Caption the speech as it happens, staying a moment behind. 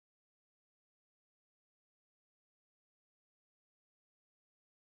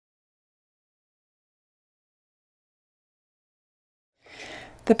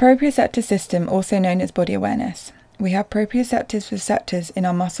The proprioceptive system, also known as body awareness. We have proprioceptive receptors in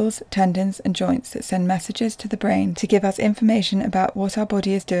our muscles, tendons and joints that send messages to the brain to give us information about what our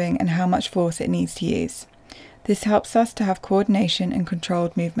body is doing and how much force it needs to use. This helps us to have coordination and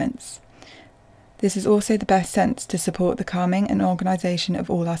controlled movements. This is also the best sense to support the calming and organisation of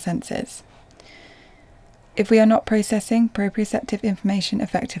all our senses. If we are not processing proprioceptive information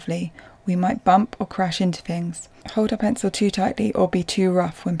effectively, we might bump or crash into things, hold our pencil too tightly or be too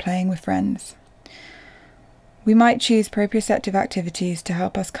rough when playing with friends. We might choose proprioceptive activities to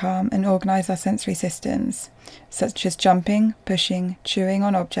help us calm and organise our sensory systems, such as jumping, pushing, chewing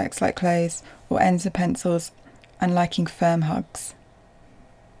on objects like clothes or ends of pencils, and liking firm hugs.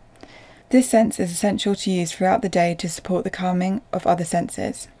 This sense is essential to use throughout the day to support the calming of other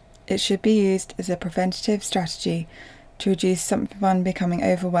senses. It should be used as a preventative strategy to reduce someone becoming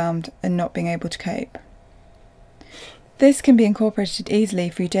overwhelmed and not being able to cope. This can be incorporated easily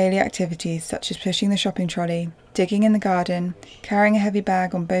through daily activities such as pushing the shopping trolley, digging in the garden, carrying a heavy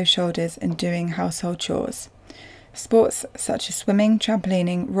bag on both shoulders and doing household chores. Sports such as swimming,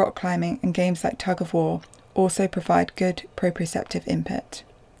 trampolining, rock climbing and games like tug of war also provide good proprioceptive input.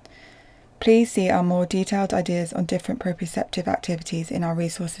 Please see our more detailed ideas on different proprioceptive activities in our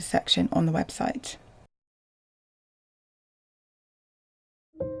resources section on the website.